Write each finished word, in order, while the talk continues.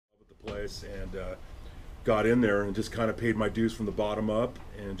place, and got in there and just kind of paid my dues from the bottom up,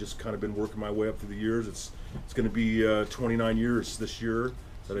 and just kind of been working my way up through the years. It's going to be 29 years this year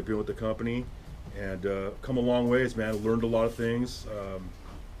that I've been with the company, and come a long ways, man. Learned a lot of things.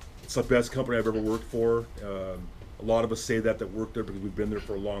 It's the best company I've ever worked for. A lot of us say that work there because we've been there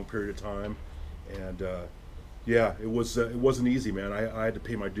for a long period of time, and yeah, it wasn't easy, man. I had to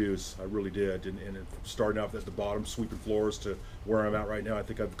pay my dues. I really did, and starting out at the bottom, sweeping floors, to where I'm at right now, I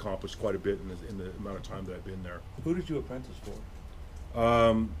think I've accomplished quite a bit in the amount of time that I've been there. Who did you apprentice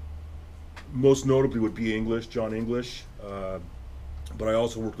for? Most notably would be John English, but I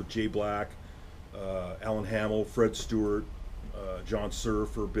also worked with Jay Black, Alan Hamill, Fred Stewart, John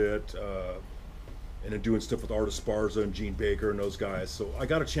Surf for a bit, and then doing stuff with Art Esparza and Gene Baker and those guys. So I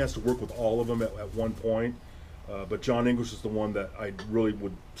got a chance to work with all of them at one point. But John English is the one that I really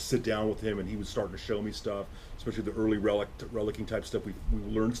would sit down with him, and he was starting to show me stuff, especially the early relicking type stuff. We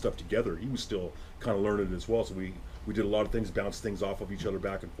learned stuff together. He was still kind of learning it as well. So we did a lot of things, bounced things off of each other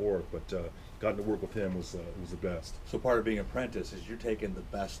back and forth. But gotten to work with him was the best. So part of being an apprentice is you're taking the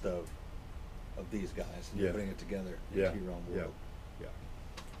best of these guys and you're putting it together into your own world. Yeah.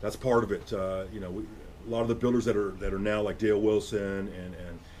 That's part of it. You know, a lot of the builders that are now, like Dale Wilson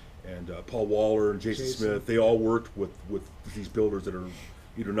and Paul Waller and Jason Smith, they all worked with these builders that are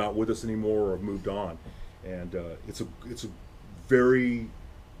either not with us anymore or have moved on, and it's a very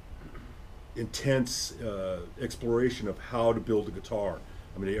intense exploration of how to build a guitar.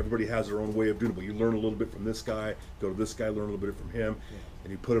 I mean, everybody has their own way of doing it, but you learn a little bit from this guy, go to this guy, learn a little bit from him,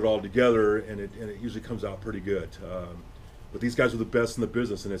 and you put it all together, and it usually comes out pretty good. But these guys are the best in the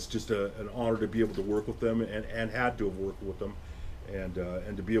business, and it's just an honor to be able to work with them, and had to have worked with them, and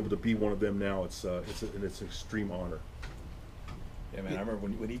to be able to be one of them now. It's an extreme honor. Yeah, man. I remember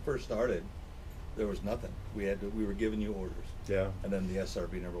when he first started, there was nothing. We were giving you orders. Yeah. And then the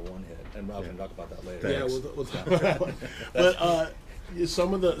SRB #1 hit, and Rob's gonna talk about that later. Thanks. Yeah, we'll talk about that. But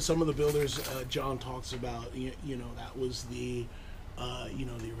some of the builders John talks about, you know, that was the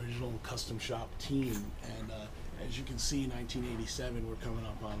the original custom shop team, and as you can see, 1987, we're coming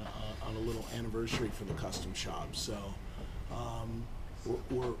up on a little anniversary for the custom shop. So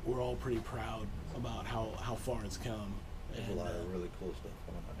we're all pretty proud about how far it's come. There's a lot of really cool stuff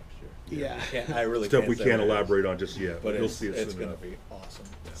coming on next year. Yeah. I really Stuff can't we say can't what it elaborate is, on just yet, but you'll see it it's soon going to enough. be awesome.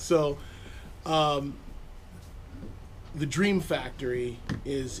 So, the Dream Factory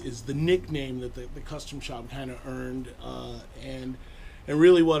is the nickname that the custom shop kind of earned, and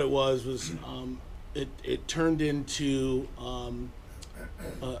really what it was it turned into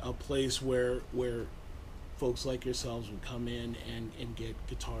a place where folks like yourselves would come in and get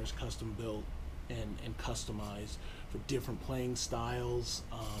guitars custom built and customized for different playing styles.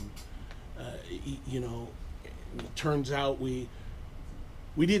 It turns out we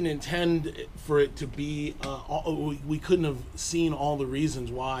didn't intend for it to be, we couldn't have seen all the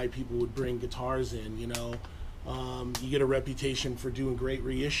reasons why people would bring guitars in, you get a reputation for doing great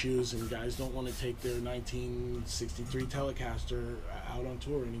reissues, and guys don't want to take their 1963 Telecaster out on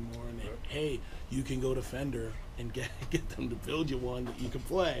tour anymore, and hey, you can go to Fender and get them to build you one that you can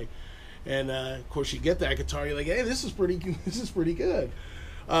play. And of course you get that guitar, you're like, hey, this is pretty good.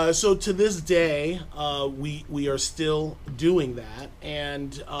 So to this day, we are still doing that,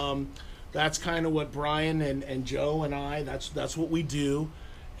 and that's kind of what Brian and Joe and I, that's what we do.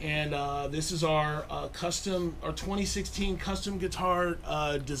 And this is our 2016 custom guitar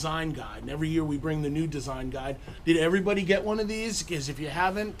design guide. And every year we bring the new design guide. Did everybody get one of these? Because if you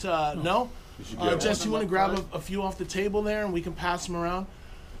haven't, no. Jess, you want to grab a few off the table there, and we can pass them around.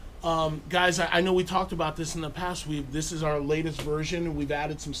 Guys, I know we talked about this in the past. This is our latest version. We've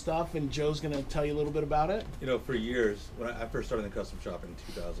added some stuff, and Joe's going to tell you a little bit about it. For years, when I first started in the custom shop in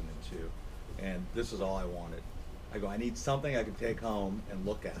 2002, and this is all I wanted. I need something I can take home and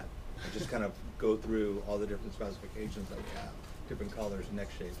look at, and just kind of go through all the different specifications that we have, different colors, neck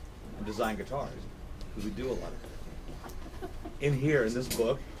shapes, and design guitars, because we do a lot of it. In here, in this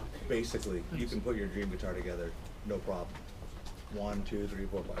book, basically, you can put your dream guitar together, no problem. 1, 2, 3,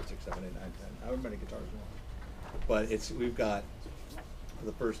 4, 5, 6, 7, 8, 9, 10, however many guitars you want. But we've got, for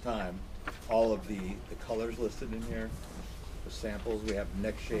the first time, all of the colors listed in here, the samples. We have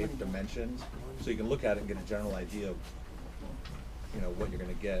neck shape, dimensions, so you can look at it and get a general idea of what you're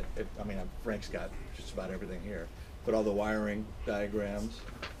going to get. Frank's got just about everything here, but all the wiring diagrams,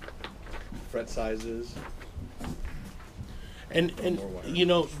 fret sizes, and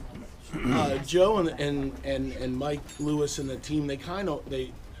Joe and Mike Lewis and the team,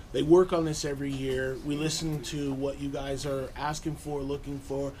 they work on this every year. We listen to what you guys are asking for, looking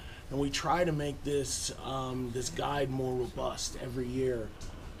for, and we try to make this guide more robust every year.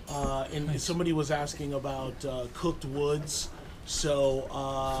 and somebody was asking about cooked woods. So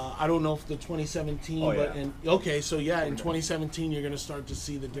I don't know if the 2017, Oh, but yeah. okay, so yeah, in 2017 you're going to start to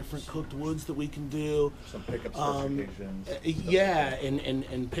see the different cooked woods that we can do. Some pickup specifications. Yeah,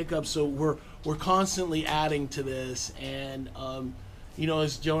 and pickups. So we're constantly adding to this, and you know,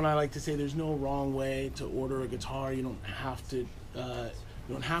 as Joe and I like to say, there's no wrong way to order a guitar. You don't have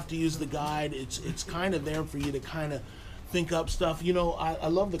to use the guide. It's kind of there for you to kind of think up stuff. You know, I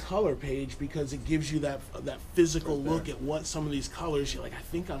love the color page because it gives you that physical look at what some of these colors. You're like, I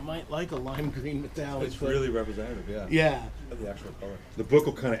think I might like a lime green metallic. It's really representative, yeah. Yeah. Of the actual color. The book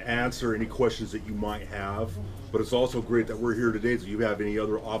will kind of answer any questions that you might have, but it's also great that we're here today. So if you have any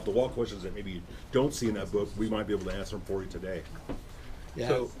other off-the-wall questions that maybe you don't see in that book, we might be able to answer them for you today. Yeah.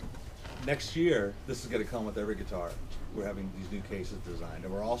 So next year, this is going to come with every guitar. We're having these new cases designed,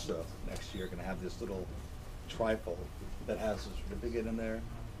 and we're also next year going to have this little trifold that has a certificate in there.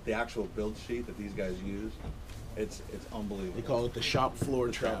 The actual build sheet that these guys use, it's unbelievable. They call it the shop floor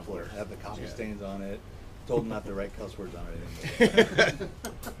The shop floor. traveler. Have the copy stains on it. Told them not to write cuss words on it anymore.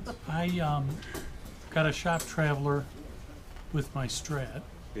 I got a shop traveler with my Strat,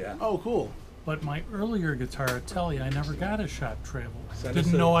 Yeah. Oh, cool. but my earlier guitar, I tell you, I never got a shop traveler. Send us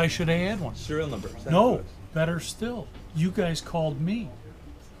Didn't a- know I should have had one. Serial number. Send it to No, us. better still, you guys called me.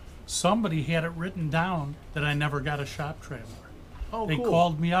 Somebody had it written down that I never got a shop traveler. Oh, They cool.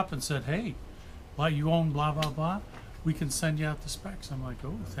 called me up and said, hey, well, you own blah, blah, blah. We can send you out the specs. I'm like,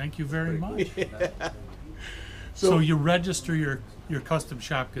 oh, thank you very much. So you register your custom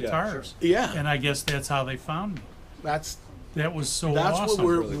shop Yeah, guitars. Yeah. And I guess that's how they found me. That's That was so that's awesome. what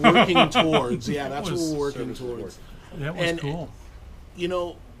we're Really working towards. Yeah, that's what was we're working service towards. That was and- cool. You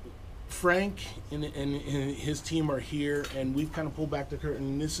know, Frank and his team are here, and we've kind of pulled back the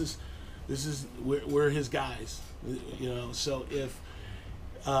curtain. This is we're his guys. You know, so if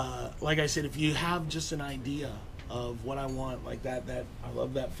like I said, if you have just an idea of what I want, like that I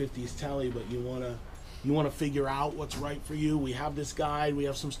love that 50s telly, but you wanna figure out what's right for you, we have this guide, we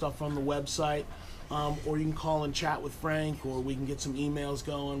have some stuff on the website, or you can call and chat with Frank, or we can get some emails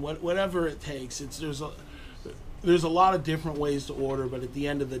going, whatever it takes. There's a lot of different ways to order, but at the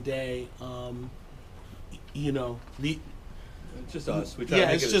end of the day, you know, It's just us. We try Yeah,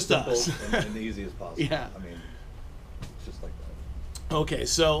 to make it's it just as simple us. and easy as possible. Yeah. I mean, it's just like that. Okay,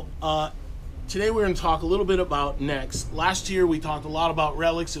 so today we're going to talk a little bit about necks. Last year we talked a lot about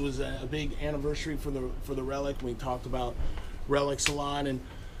relics. It was a big anniversary for the relic. We talked about relics a lot, and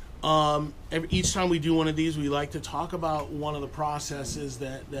each time we do one of these, we like to talk about one of the processes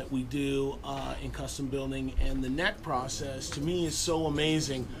that we do in custom building. And the neck process, to me, is so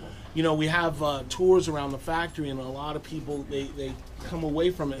amazing. You know, we have tours around the factory, and a lot of people they come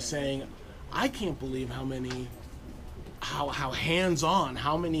away from it saying, "I can't believe how many." How hands-on,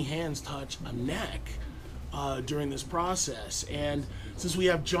 how many hands touch a neck during this process. And since we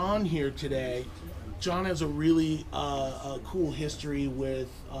have John here today, John has a really cool history with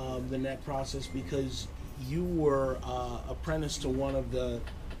the neck process, because you were apprenticed to one of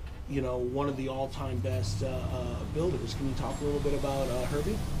the all-time best builders. Can you talk a little bit about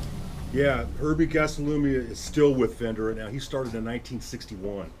Herbie? Yeah, Herbie Gastelumia is still with Fender right now. He started in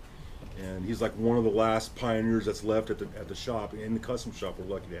 1961. And he's like one of the last pioneers that's left at the shop, in the custom shop. We're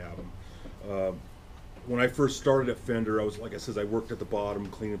lucky to have him. When I first started at Fender, I was, like I said, I worked at the bottom,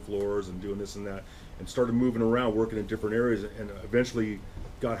 cleaning floors and doing this and that, and started moving around, working in different areas, and eventually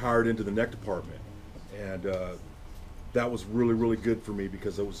got hired into the neck department. And that was really, really good for me,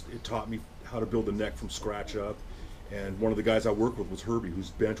 because it taught me how to build a neck from scratch up. And one of the guys I worked with was Herbie, whose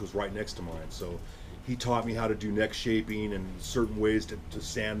bench was right next to mine. So he taught me how to do neck shaping and certain ways to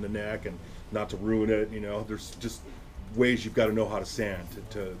sand the neck and not to ruin it. You know, there's just ways you've got to know how to sand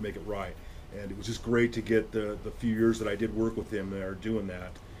to make it right. And it was just great to get the few years that I did work with him there doing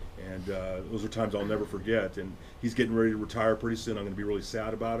that. And those are times I'll never forget. And he's getting ready to retire pretty soon. I'm going to be really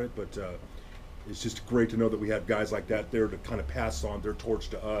sad about it, but it's just great to know that we have guys like that there to kind of pass on their torch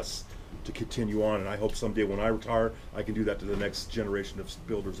to us to continue on. And I hope someday when I retire, I can do that to the next generation of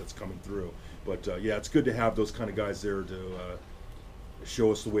builders that's coming through. But yeah, it's good to have those kind of guys there to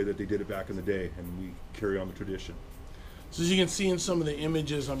show us the way that they did it back in the day, and we carry on the tradition. So as you can see in some of the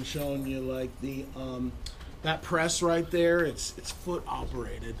images I'm showing you, like the that press right there, it's foot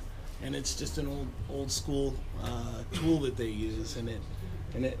operated, and it's just an old school tool that they use, and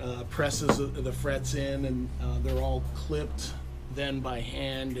it presses the frets in, and they're all clipped then by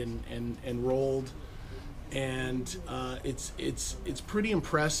hand and rolled. And it's pretty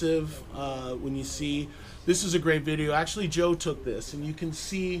impressive when you see. This is a great video. Actually, Joe took this, and you can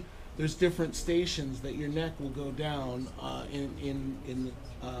see there's different stations that your neck will go down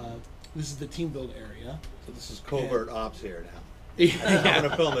this is the team build area. So this is covert ops here now. Yeah. I'm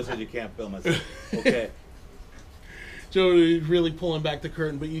gonna film this, and you can't film it. Okay. Joe is really pulling back the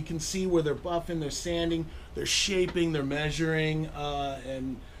curtain, but you can see where they're buffing, they're sanding, they're shaping, they're measuring,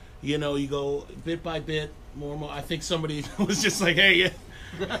 and you know, you go bit by bit, more and more. I think somebody was just like, "Hey, yeah,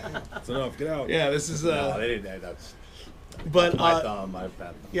 That's enough. Get out. yeah, this is." No, they didn't. That's But my thumb. My bad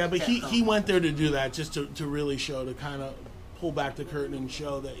thumb. yeah, but he went there to do that, just to really show, to kind of pull back the curtain and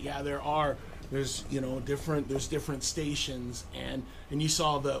show that there's different stations, and you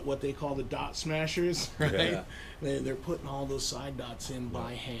saw what they call the dot smashers, right? Yeah. They're putting all those side dots in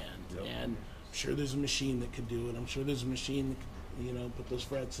by hand, Yep. and I'm sure there's a machine that could do it. I'm sure there's a machine that could, put those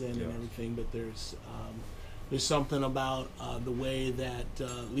frets in and everything. But there's something about the way that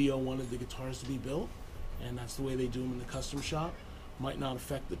Leo wanted the guitars to be built, and that's the way they do them in the custom shop. Might not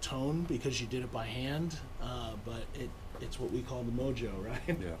affect the tone because you did it by hand, but it's what we call the mojo, right?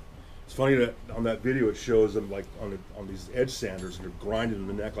 Yeah. It's funny that on that video it shows them like on these edge sanders, and they're grinding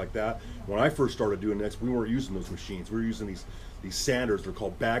the neck like that. When I first started doing necks, we weren't using those machines. We were using these sanders. They're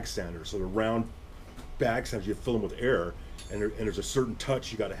called bag sanders. So they're round bag sanders. You fill them with air, and there's a certain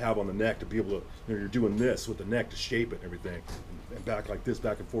touch you got to have on the neck to be able to. You're doing this with the neck to shape it and everything, and back like this,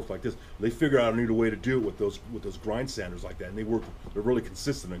 back and forth like this. They figured out a new way to do it with those grind sanders like that, and they're really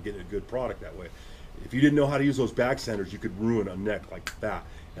consistent on getting a good product that way. If you didn't know how to use those bag sanders, you could ruin a neck like that.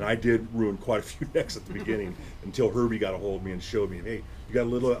 And I did ruin quite a few necks at the beginning until Herbie got a hold of me and showed me, hey, you got a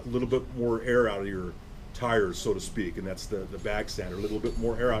little bit more air out of your tires, so to speak, and that's the bag sander. A little bit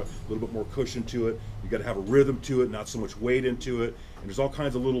more air out, a little bit more cushion to it. You got to have a rhythm to it, not so much weight into it. And there's all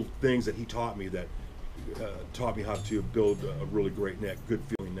kinds of little things that he taught me that taught me how to build a really great neck, good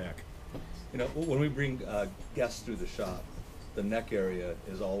feeling neck. You know, when we bring guests through the shop, the neck area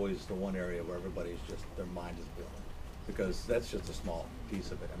is always the one area where everybody's just, their mind is blown, because that's just a small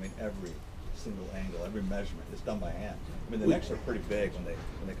piece of it. I mean, every single angle, every measurement is done by hand. I mean, the necks are pretty big when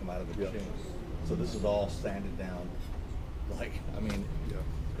they come out of the machine. So this is all sanded down. Like, I mean,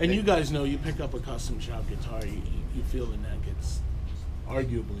 And you guys know, you pick up a custom shop guitar, you feel the neck. It's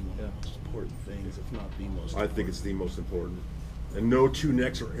arguably one of the most important things, if not the most important. I think it's the most important. And no two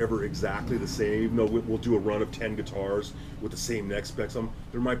necks are ever exactly the same. Even though we'll do a run of 10 guitars with the same neck specs on them,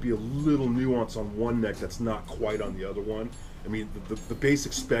 there might be a little nuance on one neck that's not quite on the other one. I mean, the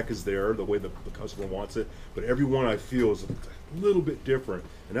basic spec is there, the way the customer wants it, but every one I feel is a little bit different.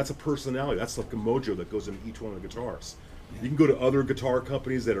 And that's a personality. That's like a mojo that goes into each one of the guitars. You can go to other guitar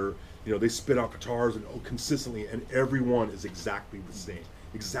companies that are, they spit out guitars and consistently, and every one is exactly the same.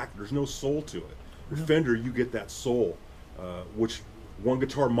 Exactly. There's no soul to it. With Fender, you get that soul. Which one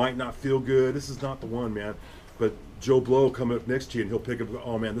guitar might not feel good. This is not the one, man. But Joe Blow come up next to you and he'll pick up,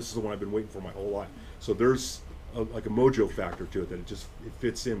 oh man, this is the one I've been waiting for my whole life. So there's like a mojo factor to it, that it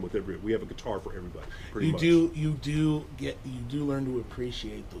fits in with we have a guitar for everybody. Pretty much. You do learn to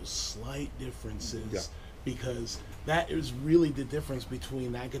appreciate those slight differences, because that is really the difference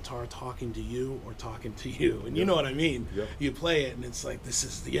between that guitar talking to you or talking to you. And you know what I mean? Yep. You play it and it's like, this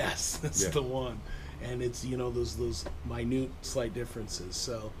is the one. And it's those minute slight differences.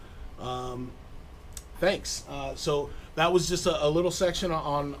 So thanks. So that was just a little section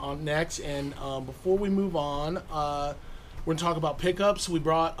on necks. And before we move on, we're gonna talk about pickups. We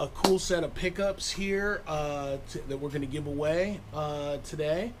brought a cool set of pickups here that we're gonna give away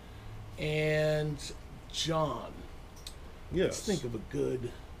today. And John, let's think of a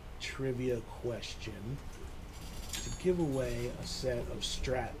good trivia question to give away a set of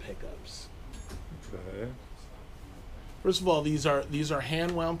Strat pickups. Okay. First of all, these are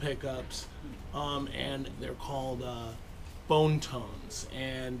hand wound pickups, and they're called bone tones.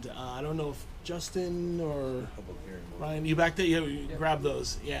 And I don't know if Justin or Ryan, you back there? Yeah, you grab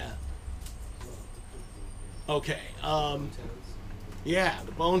those. Yeah. Okay. Yeah,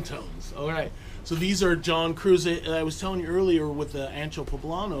 the bone tones. All right. So these are John Cruz. I was telling you earlier with the Ancho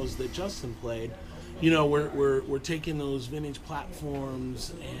Poblanos that Justin played. We're taking those vintage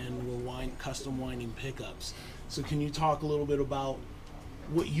platforms and we're custom winding pickups. So can you talk a little bit about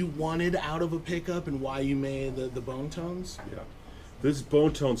what you wanted out of a pickup and why you made the bone tones? Yeah. This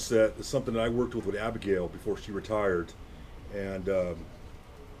bone tone set is something that I worked with Abigail before she retired. And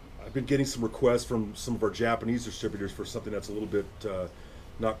I've been getting some requests from some of our Japanese distributors for something that's a little bit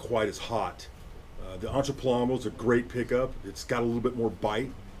not quite as hot. The Ancho Poblano is a great pickup. It's got a little bit more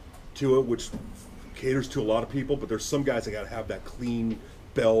bite to it, which caters to a lot of people, but there's some guys that got to have that clean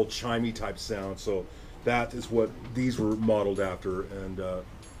bell chimey type sound. So that is what these were modeled after, and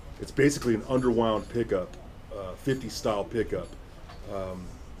it's basically an underwound pickup, 50 style pickup.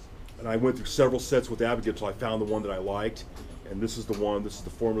 and I went through several sets with Abigail until I found the one that I liked, and this is the one. This is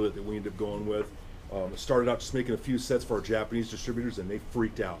the formula that we ended up going with. I started out just making a few sets for our Japanese distributors, and they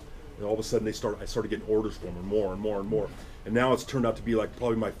freaked out. And all of a sudden, I started getting orders from them, more and more and more. And now it's turned out to be like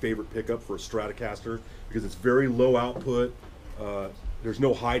probably my favorite pickup for a Stratocaster because it's very low output. There's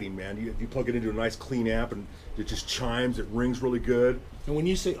no hiding, man. You plug it into a nice clean amp, and it just chimes. It rings really good. And when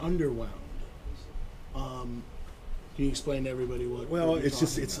you say underwound, can you explain to everybody what? Well, what it's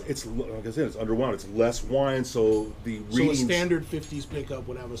just it's like I said, it's underwound. It's less wine, so the readings. So a standard 50s pickup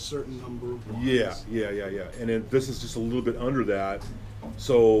would have a certain number of winds. Yeah. And then this is just a little bit under that,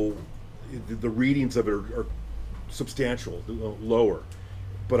 so the readings of it are substantial, lower.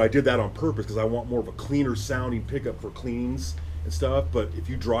 But I did that on purpose because I want more of a cleaner sounding pickup for cleans and stuff. But if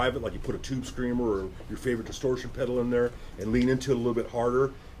you drive it, like you put a tube screamer or your favorite distortion pedal in there and lean into it a little bit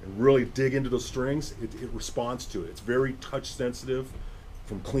harder and really dig into those strings, it responds to it. It's very touch sensitive,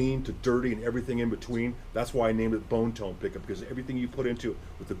 from clean to dirty and everything in between. That's why I named it bone tone pickup, because everything you put into it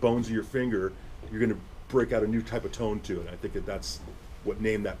with the bones of your finger, you're going to break out a new type of tone to it. I think that's what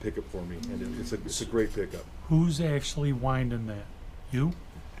named that pickup for me, and it's a great pickup. Who's actually winding that? You?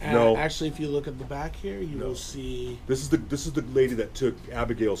 No. Actually, if you look at the back here, you will see. This is the lady that took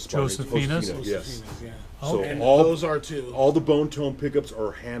Abigail's spot. Josephina's? Yes. Yeah. So And all those are too. All the bone tone pickups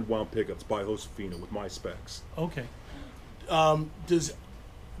are hand wound pickups by Josefina with my specs. Okay. Does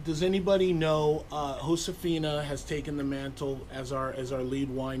anybody know Josefina has taken the mantle as our lead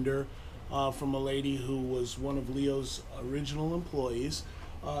winder from a lady who was one of Leo's original employees.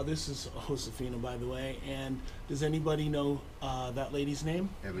 This is Josefina, by the way. And does anybody know that lady's name?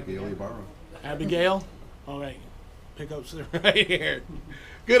 Abigail Ibarra. Abigail? All right. Pickups are right here.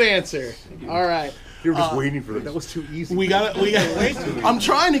 Good answer. All right. You were just waiting for that. That was too easy. We got. I'm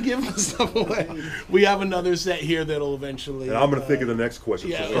trying to give the stuff away. We have another set here that'll eventually. And I'm going to think of the next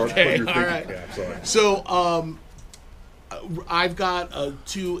question. Yeah. So start Okay. putting your All thinking right. caps on. So I've got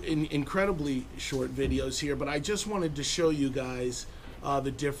two incredibly short videos here, but I just wanted to show you guys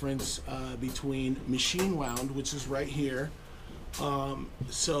the difference between machine wound, which is right here.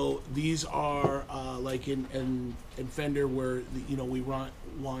 So these are like in Fender, where we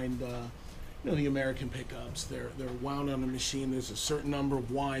wind the American pickups. They're wound on a machine. There's a certain number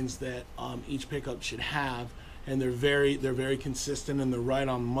of winds that each pickup should have, and they're very consistent, and they're right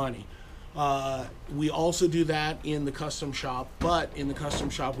on the money. We also do that in the custom shop, but in the custom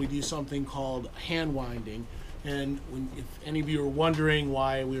shop we do something called hand winding. And if any of you are wondering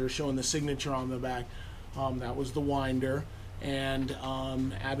why we were showing the signature on the back, that was the winder. And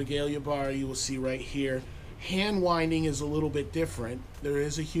Abigail Ibarra, you will see right here. Hand winding is a little bit different. There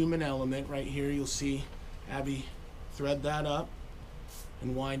is a human element right here. You'll see Abby thread that up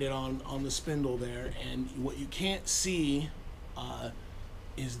and wind it on the spindle there. And what you can't see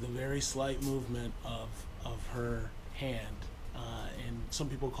is the very slight movement of her hand. And some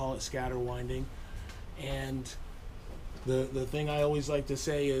people call it scatter winding. And the thing I always like to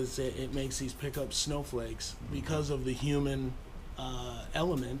say is it makes these pickups snowflakes because of the human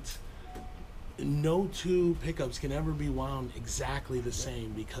element. No two pickups can ever be wound exactly the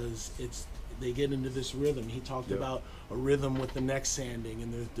same because they get into this rhythm. He talked about a rhythm with the neck sanding,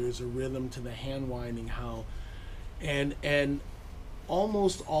 and there's a rhythm to the hand winding, how and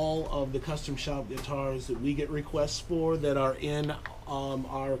almost all of the custom shop guitars that we get requests for that are in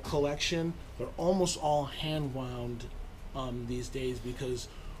our collection, they're almost all hand wound these days, because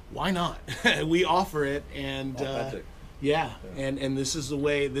why not? We offer it, and and this is the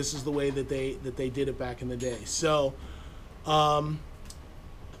way that they did it back in the day. So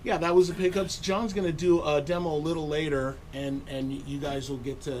that was the pickups. John's gonna do a demo a little later, and you guys will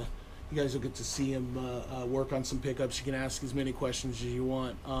get to see him work on some pickups. You can ask as many questions as you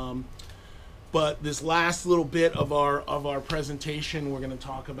want. But this last little bit of our presentation, we're going to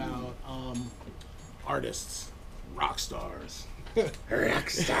talk about artists, rock stars. Rock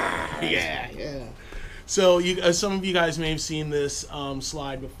stars. Yeah. So some of you guys may have seen this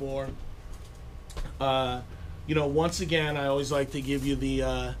slide before. Once again, I always like to give you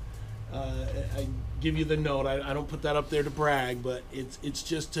the note. I don't put that up there to brag, but it's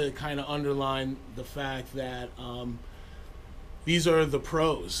just to kind of underline the fact that these are the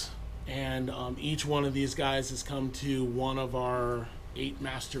pros, and each one of these guys has come to one of our 8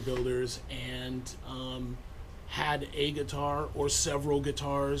 master builders and had a guitar or several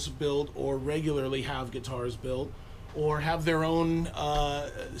guitars built, or regularly have guitars built, or have their own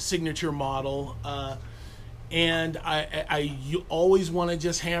signature model. And you always want to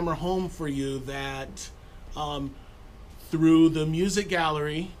just hammer home for you that through the music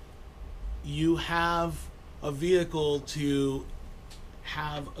gallery, you have a vehicle to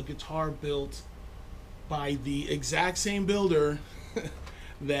have a guitar built by the exact same builder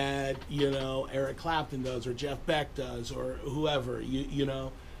that, you know, Eric Clapton does or Jeff Beck does or whoever. You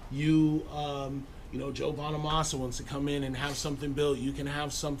know, Joe Bonamassa wants to come in and have something built. You can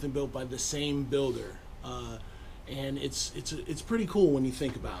have something built by the same builder, and it's pretty cool when you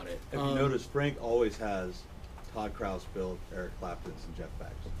think about it. If you notice, Frank always has Todd Krause built Eric Clapton's and Jeff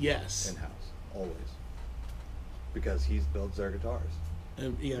Beck's. Yes. In house, always, because he builds their guitars.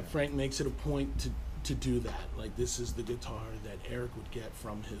 And Frank makes it a point to do that. Like, this is the guitar that Eric would get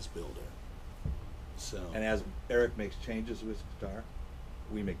from his builder. So. And as Eric makes changes to his guitar,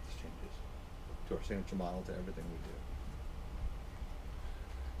 we make these changes to our signature model, to everything we do.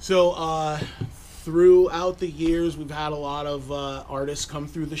 So throughout the years, we've had a lot of artists come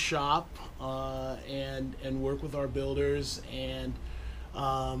through the shop and work with our builders. And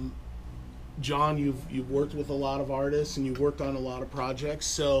John, you've worked with a lot of artists and you've worked on a lot of projects.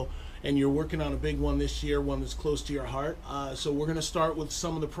 So, and you're working on a big one this year, one that's close to your heart. So we're going to start with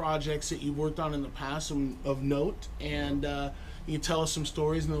some of the projects that you've worked on in the past, some of note, and you can tell us some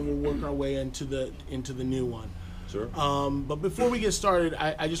stories, and then we'll work our way into the new one. Sure. But before we get started,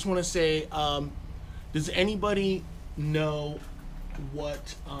 I just want to say, does anybody know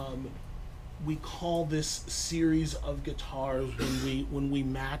what we call this series of guitars when we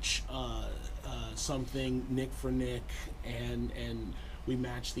match something Nick for Nick and we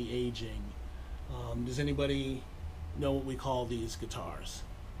match the aging? Does anybody know what we call these guitars?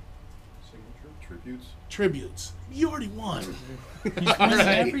 Tributes. Tributes. You already won. He's winning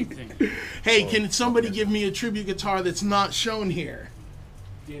everything. Hey, can somebody give me a tribute guitar that's not shown here?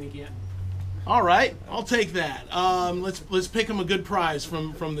 Danny Gann. All right, I'll take that. Let's pick him a good prize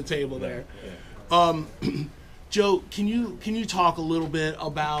from the table there. Joe, can you talk a little bit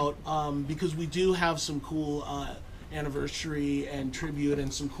about because we do have some cool anniversary and tribute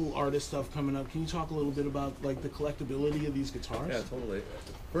and some cool artist stuff coming up. Can you talk a little bit about like the collectability of these guitars? Yeah, totally.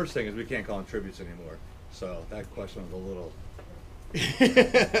 First thing is we can't call them tributes anymore, so that question was a little.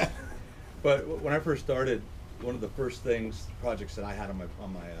 But when I first started, one of the first projects that I had on my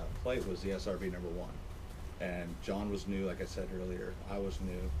plate was the SRV #1, and John was new, like I said earlier. I was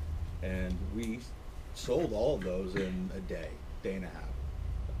new, and we sold all of those in a day and a half,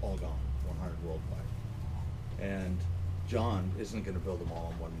 all gone, 100 worldwide. And John isn't going to build them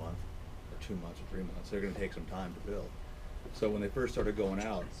all in 1 month, or 2 months, or 3 months. They're going to take some time to build. So when they first started going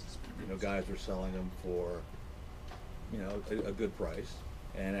out, guys were selling them for, a good price.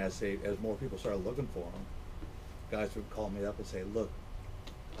 And as more people started looking for them, guys would call me up and say, "Look,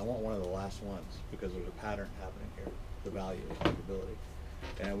 I want one of the last ones because there's a pattern happening here, the value, the capability."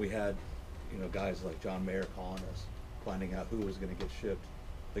 And we had, guys like John Mayer calling us, finding out who was going to get shipped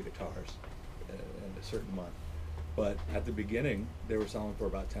the guitars in a certain month. But at the beginning, they were selling for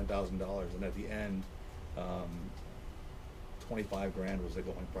about $10,000, and at the end, 25 grand was the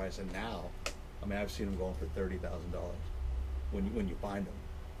going price. And now, I've seen them going for $30,000 when you find them,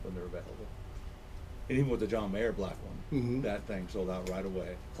 when they're available. And even with the John Mayer black one, that thing sold out right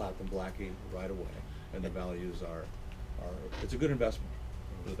away. Clapton Blackie right away, and the values are it's a good investment.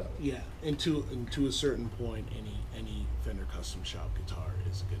 Put it that way. Yeah, and to a certain point, any Fender custom shop guitar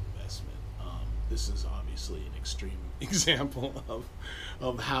is a good investment. This is obviously an extreme example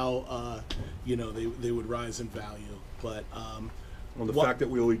of how they would rise in value, but Well, the fact that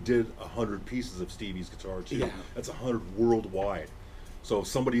we only did 100 pieces of Stevie's guitar too, that's 100 worldwide. So if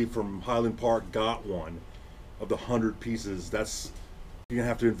somebody from Highland Park got one of the 100 pieces, that's you're gonna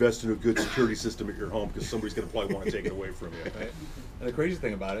have to invest in a good security system at your home because somebody's gonna probably want to take it away from you. Right? And the crazy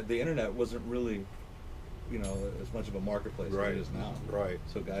thing about it, the internet wasn't really, as much of a marketplace as it is now. Right.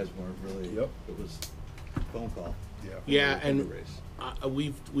 So guys weren't really. Yep. It was phone call. Yeah, and and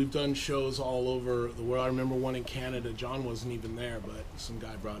we've done shows all over the world. I remember one in Canada. John wasn't even there, but some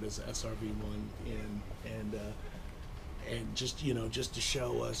guy brought his SRV one in, and just to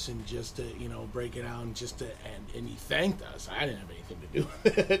show us and just to break it out and and he thanked us. I didn't have anything to do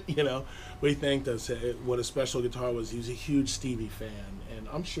with it, but he thanked us. What a special guitar was. He was a huge Stevie fan, and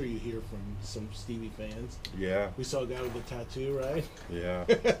I'm sure you hear from some Stevie fans. Yeah. We saw a guy with a tattoo, right? Yeah.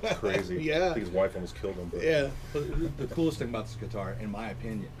 Crazy. Yeah. I think his wife almost killed him. But. Yeah. But the coolest thing about this guitar, in my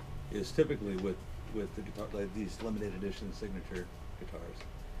opinion, is typically with the guitar, like these limited edition signature guitars,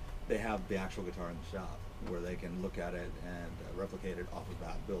 they have the actual guitar in the shop where they can look at it and replicate it off of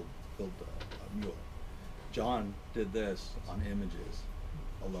that, build a mule. John did this on images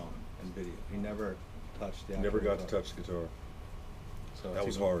alone and video. He never touched the actual Never got guitar. to touch the guitar. So That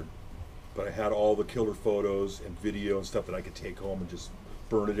was hard. But I had all the killer photos and video and stuff that I could take home and just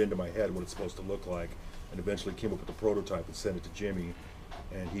burn it into my head what it's supposed to look like. And eventually came up with a prototype and sent it to Jimmy.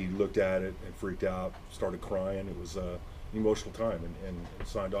 and he looked at it and freaked out, started crying. It was an emotional time, and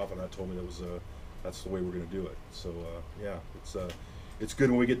signed off on that. Told me that was that's the way we're going to do it. So yeah, it's good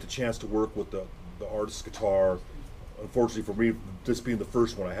when we get the chance to work with the artist's guitar. Unfortunately for me, this being the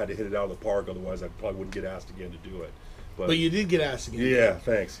first one, I had to hit it out of the park. Otherwise, I probably wouldn't get asked again to do it. But you did get asked again. Yeah,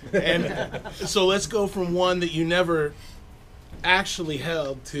 thanks. And so let's go from one that you never actually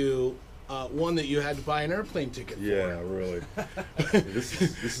held to one that you had to buy an airplane ticket for. Yeah, really. This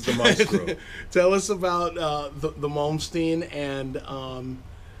is the maestro. Tell us about the Malmsteen and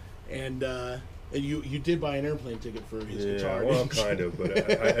you did buy an airplane ticket for his guitar. Well, kind of,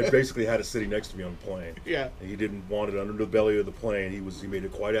 but I basically had it sitting next to me on the plane. Yeah. And he didn't want it under the belly of the plane. He made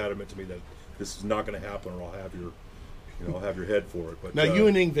it quite adamant to me that this is not going to happen, or I'll have your head for it. But now you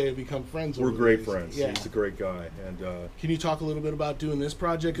and Yngwie have become friends. We're over great these. friends. Yeah. He's a great guy. And can you talk a little bit about doing this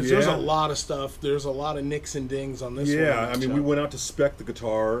project? Because there's a lot of stuff. There's a lot of nicks and dings on this one. Yeah, I mean, we went out to spec the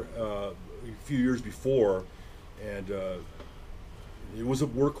guitar a few years before, and it was a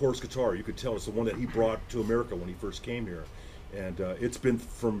workhorse guitar. You could tell it's the one that he brought to America when he first came here. And it's been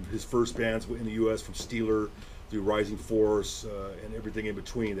from his first bands in the U.S., from Steeler through Rising Force and everything in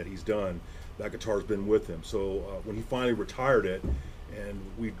between that he's done. That guitar's been with him. So when he finally retired it, and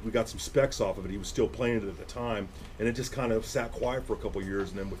we got some specs off of it, he was still playing it at the time, and it just kind of sat quiet for a couple of years,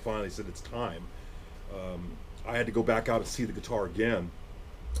 and then we finally said it's time. I had to go back out and see the guitar again,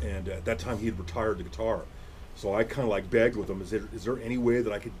 and at that time he had retired the guitar. So I kind of like begged with him, is there any way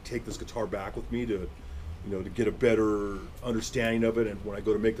that I could take this guitar back with me to get a better understanding of it, and when I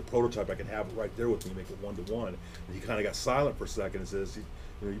go to make the prototype, I can have it right there with me, make it one-to-one. And he kind of got silent for a second and says,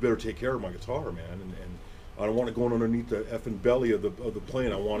 you better take care of my guitar, man, and I don't want it going underneath the effing belly of the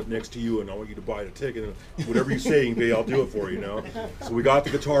plane. I want it next to you, and I want you to buy the ticket. And whatever you say, Yngwie, I'll do it for you, So we got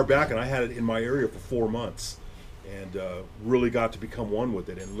the guitar back, and I had it in my area for 4 months, and really got to become one with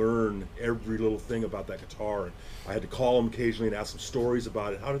it and learn every little thing about that guitar. And I had to call him occasionally and ask him stories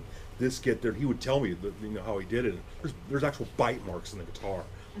about it. How did this get there? He would tell me how he did it. There's actual bite marks in the guitar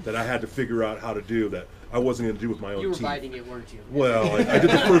that I had to figure out how to do that I wasn't going to do with my own teeth. You were biting it, weren't you? Well, I did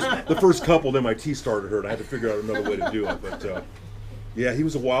the first couple, then my teeth started hurt. I had to figure out another way to do it. But yeah, he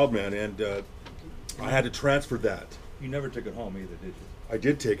was a wild man, and I had to transfer that. You never took it home either, did you? I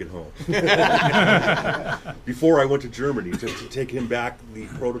did take it home. Before I went to Germany to take him back the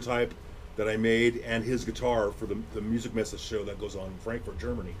prototype that I made and his guitar for the Music Message show that goes on in Frankfurt,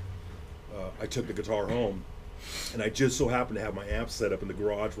 Germany. I took the guitar home, and I just so happened to have my amp set up in the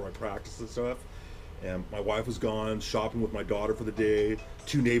garage where I practice and stuff. And my wife was gone shopping with my daughter for the day.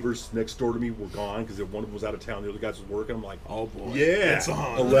 2 neighbors next door to me were gone because one of them was out of town. The other guys was working. I'm like, oh boy, yeah, it's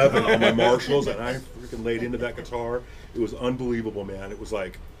on. 11 on my Marshalls, and I freaking laid into that guitar. It was unbelievable, man. It was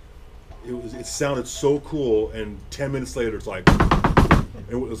like, it sounded so cool. And 10 minutes later, it's like,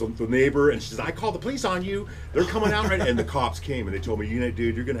 it was the neighbor, and she says, I called the police on you. They're coming out right now. And the cops came, and they told me,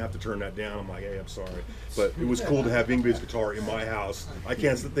 dude, you're going to have to turn that down. I'm like, hey, I'm sorry. But it was cool to have Yngwie's guitar in my house. I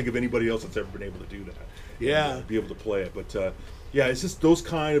can't think of anybody else that's ever been able to do that. Yeah. And, be able to play it. But, yeah, it's just those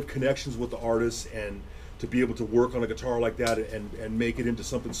kind of connections with the artists, and to be able to work on a guitar like that and make it into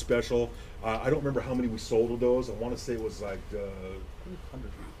something special. I don't remember how many we sold of those. I want to say it was like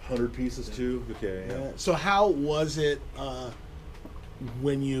 100 pieces, too. Okay, yeah. So how was it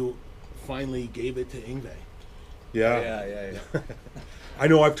when you finally gave it to Yngwie? Yeah. I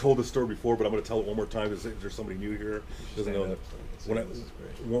know I've told this story before, but I'm going to tell it one more time because there's somebody new here who doesn't know that.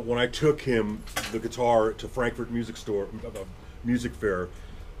 When I took him the guitar to Frankfurt Music Fair,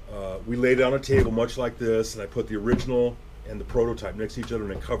 we laid it on a table much like this, and I put the original and the prototype next to each other,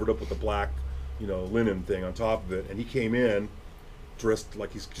 and then covered up with the black, linen thing on top of it. And he came in dressed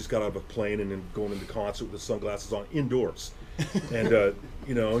like he's just got out of a plane and then going into concert with his sunglasses on indoors. And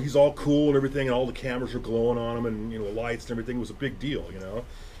he's all cool and everything, and all the cameras are glowing on him, and lights and everything. It was a big deal,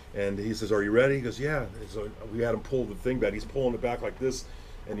 And he says, "Are you ready?" He goes, "Yeah." And so we had him pull the thing back. He's pulling it back like this,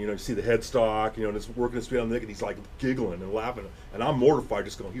 and you see the headstock, and it's working its way on the neck, and he's like giggling and laughing, and I'm mortified,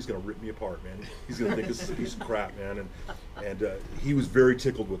 just going, "He's gonna rip me apart, man. He's gonna think this is a piece of crap, man." And he was very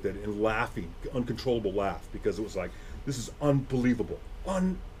tickled with it and laughing, uncontrollable laugh, because it was like, this is unbelievable,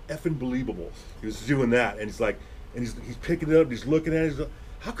 un-effing believable. He was doing that, and he's like. And he's picking it up, he's looking at it, he's like,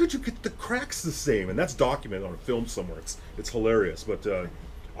 how could you get the cracks the same? And that's documented on a film somewhere. It's hilarious. But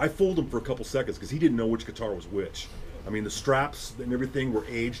I fooled him for a couple seconds because he didn't know which guitar was which. I mean, the straps and everything were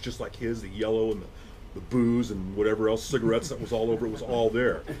aged just like his, the yellow and the booze and whatever else, cigarettes that was all over it was all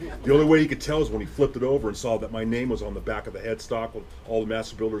there. The only way he could tell is when he flipped it over and saw that my name was on the back of the headstock, what all the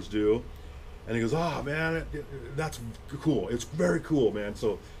master builders do. And he goes, man, that's cool. It's very cool, man.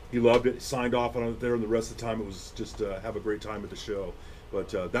 So he loved it. He signed off on it there, and the rest of the time it was just have a great time at the show.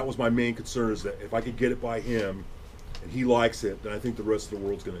 But that was my main concern, is that if I could get it by him and he likes it, then I think the rest of the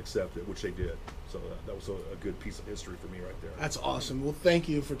world's going to accept it, which they did. So that was a good piece of history for me right there. That's awesome. Well, thank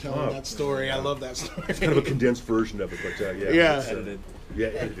you for telling that story. I love that story. It's kind of a condensed version of it, but yeah. Yeah. Edited. Yeah,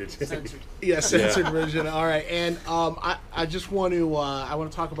 edited. Censored. Yeah, censored version. All right, and I just want to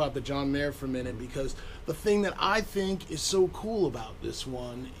talk about the John Mayer for a minute, because the thing that I think is so cool about this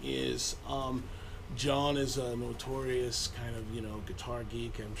one is John is a notorious kind of guitar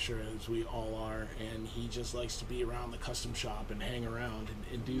geek, I'm sure, as we all are, and he just likes to be around the custom shop and hang around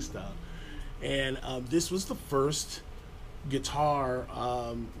and do stuff. And this was the first guitar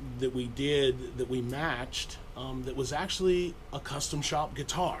that we did, that we matched, that was actually a custom shop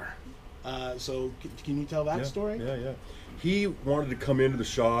guitar. So can you tell that story? Yeah. He wanted to come into the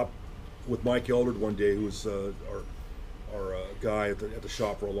shop with Mike Eldred one day, who was our guy at the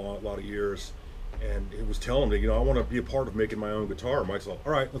shop for a lot of years, and it was telling him that, I want to be a part of making my own guitar. Mike's like,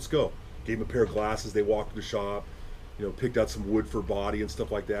 all right, let's go. Gave him a pair of glasses. They walked to the shop, picked out some wood for body and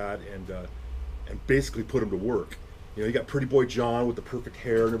stuff like that, and basically put him to work. You got Pretty Boy John with the perfect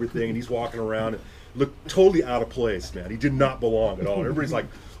hair and everything, and he's walking around and looked totally out of place, man. He did not belong at all. Everybody's like,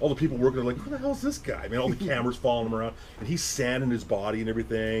 all the people working are like, who the hell is this guy? Man, all the cameras following him around, and he's sanding his body and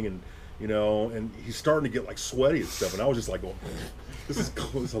everything, and and he's starting to get like sweaty and stuff. And I was just like, this is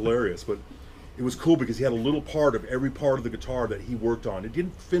cool. It's hilarious. But it was cool because he had a little part of every part of the guitar that he worked on. It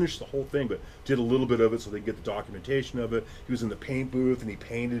didn't finish the whole thing, but did a little bit of it so they could get the documentation of it. He was in the paint booth and he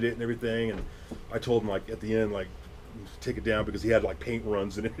painted it and everything. And I told him, like, at the end, like, take it down, because he had like paint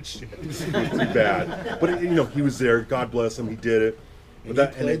runs in it and shit. It was pretty bad. But he was there. God bless him. He did it. And he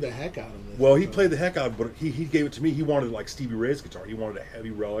played the heck out of it. Well, he played the heck out of it, but he gave it to me. He wanted like Stevie Ray's guitar. He wanted a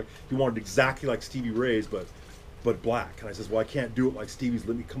heavy relic. He wanted exactly like Stevie Ray's, but black. And I says, well, I can't do it like Stevie's.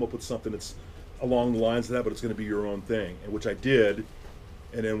 Let me come up with something that's along the lines of that, but it's going to be your own thing. And which I did.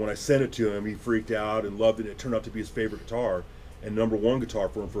 And then when I sent it to him, he freaked out and loved it. It turned out to be his favorite guitar and #1 guitar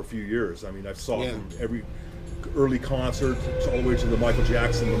for him for a few years. I mean, I saw him every early concert all the way to the Michael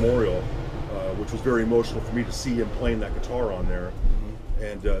Jackson Memorial, which was very emotional for me to see him playing that guitar on there.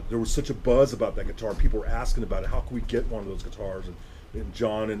 And there was such a buzz about that guitar. People were asking about it. How can we get one of those guitars? And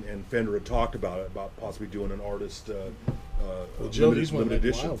John and Fender had talked about it, about possibly doing an artist Joe, these went limited like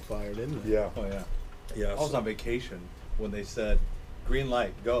edition. wildfire, didn't they? Yeah. Oh yeah. Yeah. I was on vacation when they said, "Green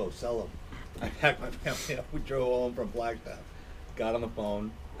light, go sell them." I packed my family up. We drove home from Flagstaff, got on the phone.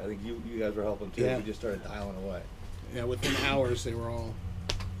 I think you guys were helping too. Yeah. We just started dialing away. Yeah, within hours they were all.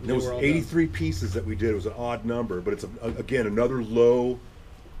 There was 83 pieces that we did. It was an odd number, but it's again another low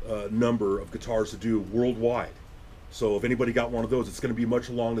number of guitars to do worldwide. So if anybody got one of those, it's going to be much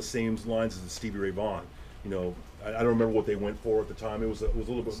along the same lines as the Stevie Ray Vaughan. I don't remember what they went for at the time. It was a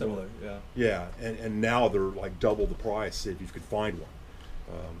little bit Similar, more, yeah. Yeah, and now they're like double the price if you could find one.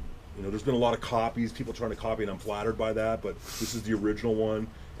 There's been a lot of copies, people trying to copy, and I'm flattered by that. But this is the original one,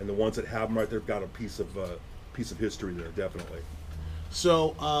 and the ones that have them right there have got a piece of history there, definitely.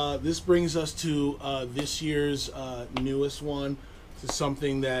 So this brings us to this year's newest one. It's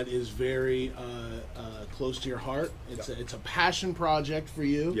something that is very close to your heart. It's a passion project for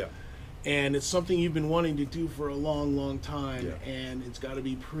you. Yeah. And it's something you've been wanting to do for a long, long time. Yeah. And it's got to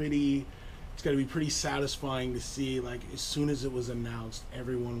be pretty satisfying to see, like, as soon as it was announced,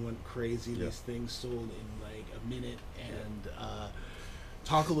 everyone went crazy. Yeah. These things sold in like a minute. And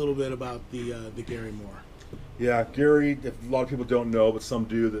talk a little bit about the Gary Moore. Yeah, Gary, if a lot of people don't know, but some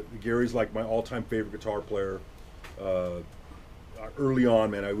do, that Gary's like my all-time favorite guitar player. Early on,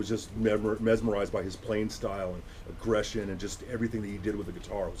 man, I was just mesmerized by his playing style and aggression and just everything that he did with the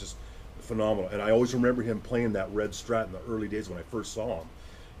guitar. It was just phenomenal. And I always remember him playing that red Strat in the early days when I first saw him.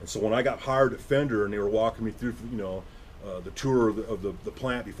 And so when I got hired at Fender and they were walking me through, the tour of the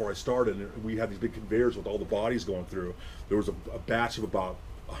plant before I started, and we had these big conveyors with all the bodies going through, there was a batch of about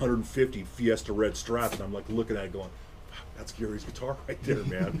 150 Fiesta red Strats, and I'm like looking at it going, that's Gary's guitar right there,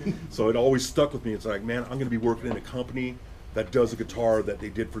 man. So it always stuck with me. It's like, man, I'm going to be working in a company that does a guitar that they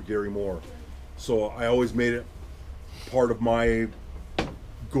did for Gary Moore. So I always made it part of my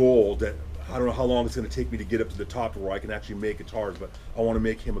goal that I don't know how long it's going to take me to get up to the top to where I can actually make guitars, but I want to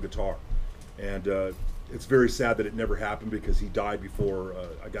make him a guitar. And it's very sad that it never happened because he died before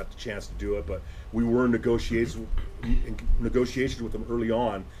I got the chance to do it. But we were in negotiations with him early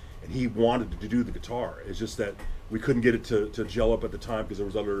on, and he wanted to do the guitar. It's just that we couldn't get it to gel up at the time because there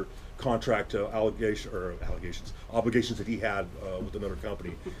was other contract obligations that he had with another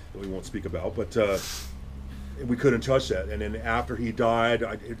company that we won't speak about. But we couldn't touch that. And then after he died,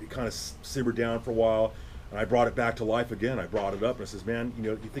 it kind of simmered down for a while. And I brought it back to life again. I brought it up and I says, man,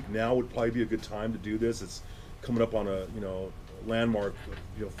 you think now would probably be a good time to do this? It's coming up on landmark,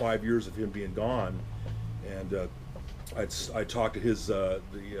 5 years of him being gone, and I talked to his the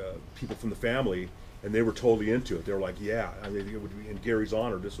people from the family, and they were totally into it. They were like, yeah, I mean, it would be in Gary's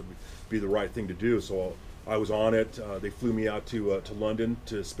honor, this would be the right thing to do. So I was on it. They flew me out to London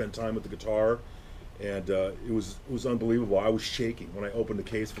to spend time with the guitar, and it was unbelievable. I was shaking when I opened the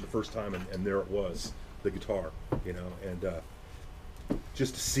case for the first time, and there it was, the guitar, and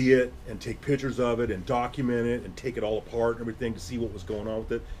just to see it and take pictures of it and document it and take it all apart and everything to see what was going on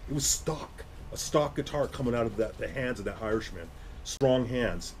with it. It was a stock guitar coming out of the hands of that Irishman, strong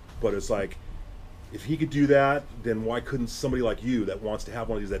hands. But it's like, if he could do that, then why couldn't somebody like you that wants to have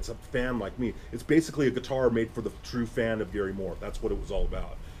one of these, that's a fan like me? It's basically a guitar made for the true fan of Gary Moore. That's what it was all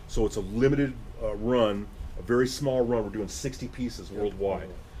about. So it's a limited run, a very small run. We're doing 60 pieces worldwide.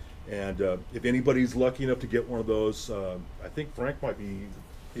 And if anybody's lucky enough to get one of those, I think Frank might be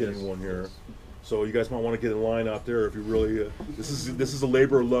getting one here. So you guys might want to get in line out there if you really. This is a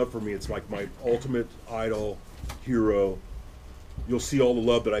labor of love for me. It's like my ultimate idol, hero. You'll see all the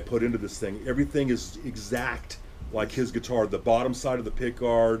love that I put into this thing. Everything is exact like his guitar. The bottom side of the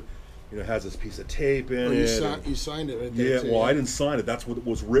pickguard, has this piece of tape in it. You signed it right there. Yeah, well, I didn't sign it. That's what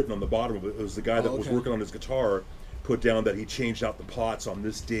was written on the bottom of it. It was the guy that was working on his guitar put down that he changed out the pots on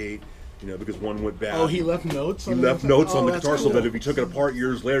this date, because one went bad. Oh, he left notes on He left notes on the guitar cool. so that if he took it apart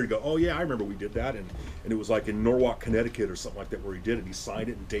years later, he'd go, oh yeah, I remember we did that. And it was like in Norwalk, Connecticut or something like that where he did it. He signed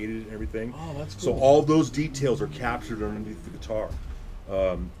it and dated it and everything. Oh, that's cool. So all those details are captured underneath the guitar.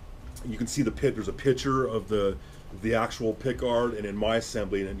 You can see the pit. There's a picture of the actual pickguard and in my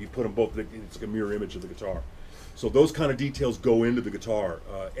assembly, and you put them both. It's like a mirror image of the guitar. So those kind of details go into the guitar.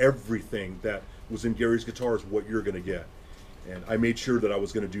 Everything that was in Gary's guitar is what you're going to get, and I made sure that I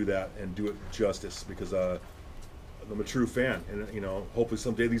was going to do that and do it justice because I'm a true fan, and hopefully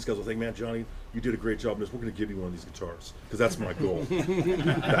someday these guys will think, man, Johnny, you did a great job in this. We're going to give you one of these guitars because that's my goal.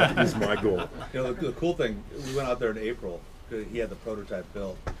 That is my goal. The cool thing, we went out there in April. He had the prototype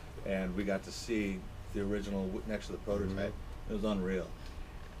built, and we got to see the original next to the prototype. Mm-hmm. It was unreal.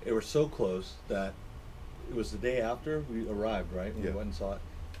 It was so close that it was the day after we arrived, right? When we went and saw it.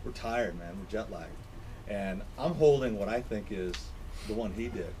 We're tired, man. We're jet lagged. And I'm holding what I think is the one he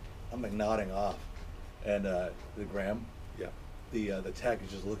did. I'm like nodding off. And the Graham, the tech is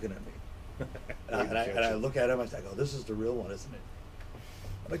just looking at me. and I look at him, I go, this is the real one, isn't it?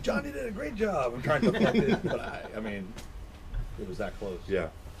 I'm like, John, you did a great job. I'm trying to collect it, but I mean, it was that close. Yeah.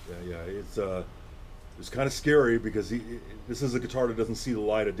 It's kind of scary because this is a guitar that doesn't see the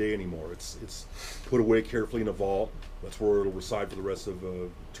light of day anymore. It's put away carefully in a vault. That's where it'll reside for the rest of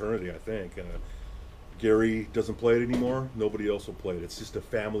eternity, I think. Gary doesn't play it anymore. Nobody else will play it. It's just a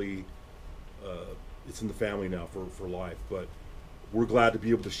family. It's in the family now for life. But we're glad to be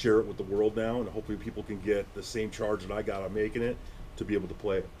able to share it with the world now, and hopefully people can get the same charge that I got on making it to be able to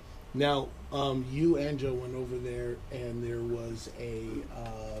play it. Now, you and Joe went over there, and there was a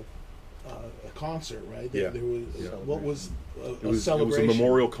concert, right? Yeah. There was what was a It celebration? was a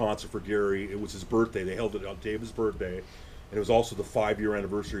memorial concert for Gary. It was his birthday. They held it on the day of his birthday, and it was also the 5-year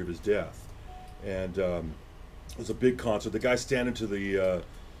anniversary of his death. And it was a big concert. The guy standing to the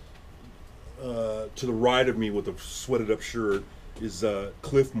right of me with a sweated up shirt is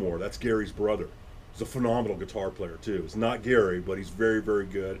Cliff Moore. That's Gary's brother. He's a phenomenal guitar player too. It's not Gary, but he's very, very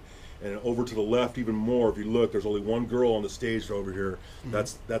good. And over to the left, even more, if you look, there's only one girl on the stage over here.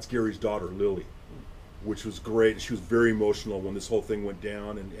 Mm-hmm. That's Gary's daughter, Lily, which was great. She was very emotional when this whole thing went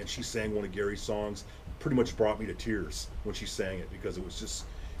down, and she sang one of Gary's songs. Pretty much brought me to tears when she sang it because it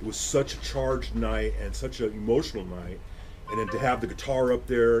was such a charged night and such an emotional night. And then to have the guitar up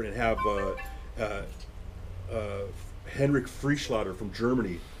there and have Henrik Frischlader from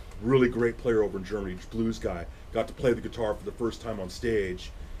Germany, really great player over in Germany, blues guy, got to play the guitar for the first time on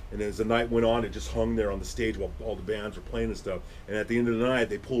stage. And as the night went on, it just hung there on the stage while all the bands were playing and stuff. And at the end of the night,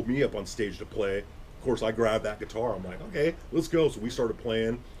 they pulled me up on stage to play. Of course, I grabbed that guitar. I'm like, okay, let's go. So we started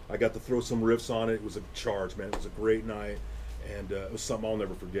playing. I got to throw some riffs on it. It was a charge, man. It was a great night. And it was something I'll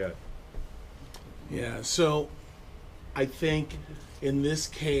never forget. Yeah, so I think in this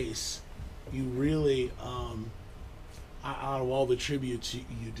case, you really, out of all the tributes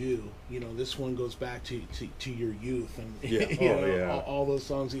you do, this one goes back to your youth and all those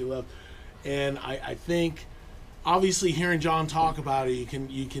songs that you love. And I think, obviously, hearing John talk about it, you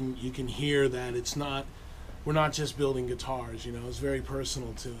can hear that we're not just building guitars. It's very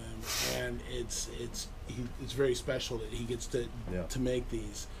personal to him, and it's very special that he gets to make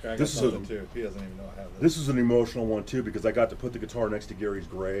these. This is too. He doesn't even know I have this. This is an emotional one too because I got to put the guitar next to Gary's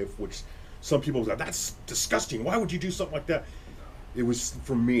grave, which some people was like, that's disgusting. Why would you do something like that? It was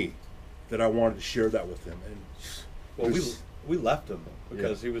for me that I wanted to share that with him. And we left him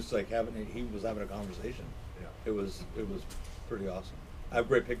because he was like having a conversation. Yeah. It was pretty awesome. I have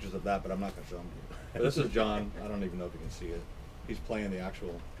great pictures of that, but I'm not going to show them to you. But this is John. I don't even know if you can see it. He's playing the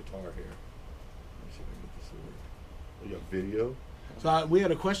actual guitar here. Let me see if I can get this to work. You got video? So we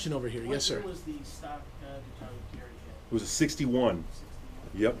had a question over here. Yes, sir. What was the stock guitar that Gary had? It was a 61.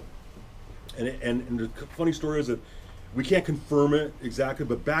 Yep. And the funny story is that we can't confirm it exactly,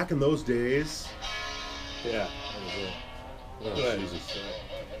 but back in those days, Yeah, that was it. oh, Go ahead. Jesus.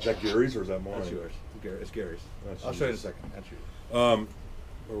 Is that Gary's or is that mine? That's yours. It's Gary's. That's I'll show you in a yours. second. That's yours.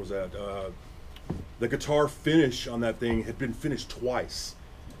 Where was that? The guitar finish on that thing had been finished twice.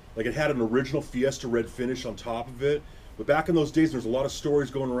 Like it had an original Fiesta red finish on top of it, but back in those days, there's a lot of stories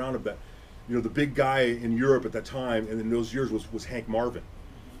going around about, you know, the big guy in Europe at that time and in those years was Hank Marvin.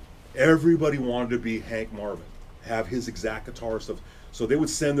 Everybody wanted to be Hank Marvin, have his exact guitar stuff. So they would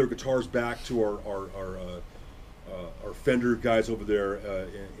send their guitars back to our Fender guys over there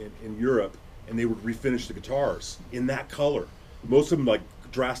in Europe, and they would refinish the guitars in that color. Most of them like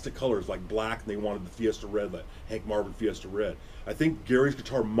drastic colors, like black, and they wanted the Fiesta red, like Hank Marvin Fiesta red. I think Gary's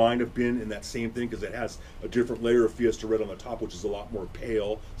guitar might have been in that same thing because it has a different layer of Fiesta red on the top, which is a lot more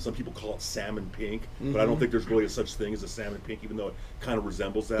pale. Some people call it salmon pink, but I don't think there's really a such thing as a salmon pink, even though it kind of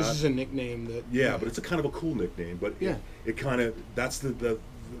resembles that. This is a nickname that. Yeah, but it's a kind of a cool nickname. But Yeah. it kind of, that's the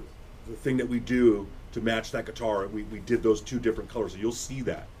thing that we do to match that guitar. We did those two different colors, so you'll see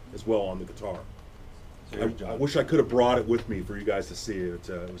that as well on the guitar. I wish I could have brought it with me for you guys to see it. It was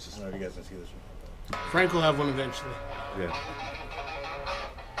I just, don't know if you guys can see this one. Frank will have one eventually. yeah.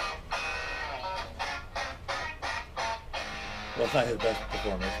 Well, it's not his best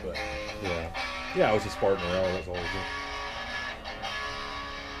performance, but Yeah, I was just farting around. That's all I was doing.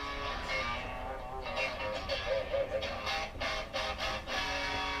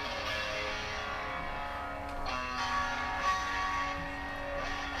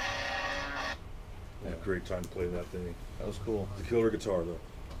 I had a great time playing that thing. that was cool. It's a killer guitar, though.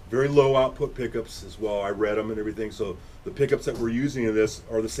 Very low output pickups as well. I read them and everything. So the pickups that we're using in this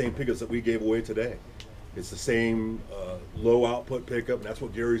are the same pickups that we gave away today. It's the same low output pickup, and that's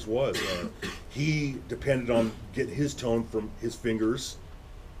what Gary's was. He depended on getting his tone from his fingers,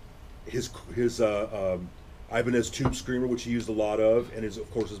 his Ibanez tube screamer, which he used a lot of, and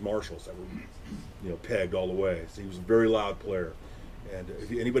of course his Marshalls that were pegged all the way. So he was a very loud player. And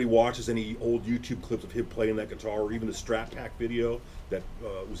if anybody watches any old YouTube clips of him playing that guitar, or even the Strat Pack video that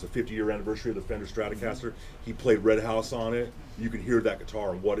was the 50-year anniversary of the Fender Stratocaster, he played Red House on it. You can hear that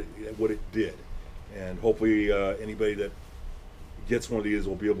guitar and what it did. And hopefully anybody that gets one of these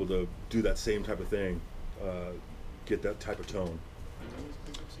will be able to do that same type of thing, get that type of tone.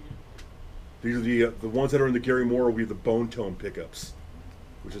 These are the ones that are in the Gary Moore will be the bone tone pickups,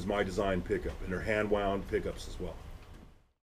 which is my design pickup, and they're hand wound pickups as well.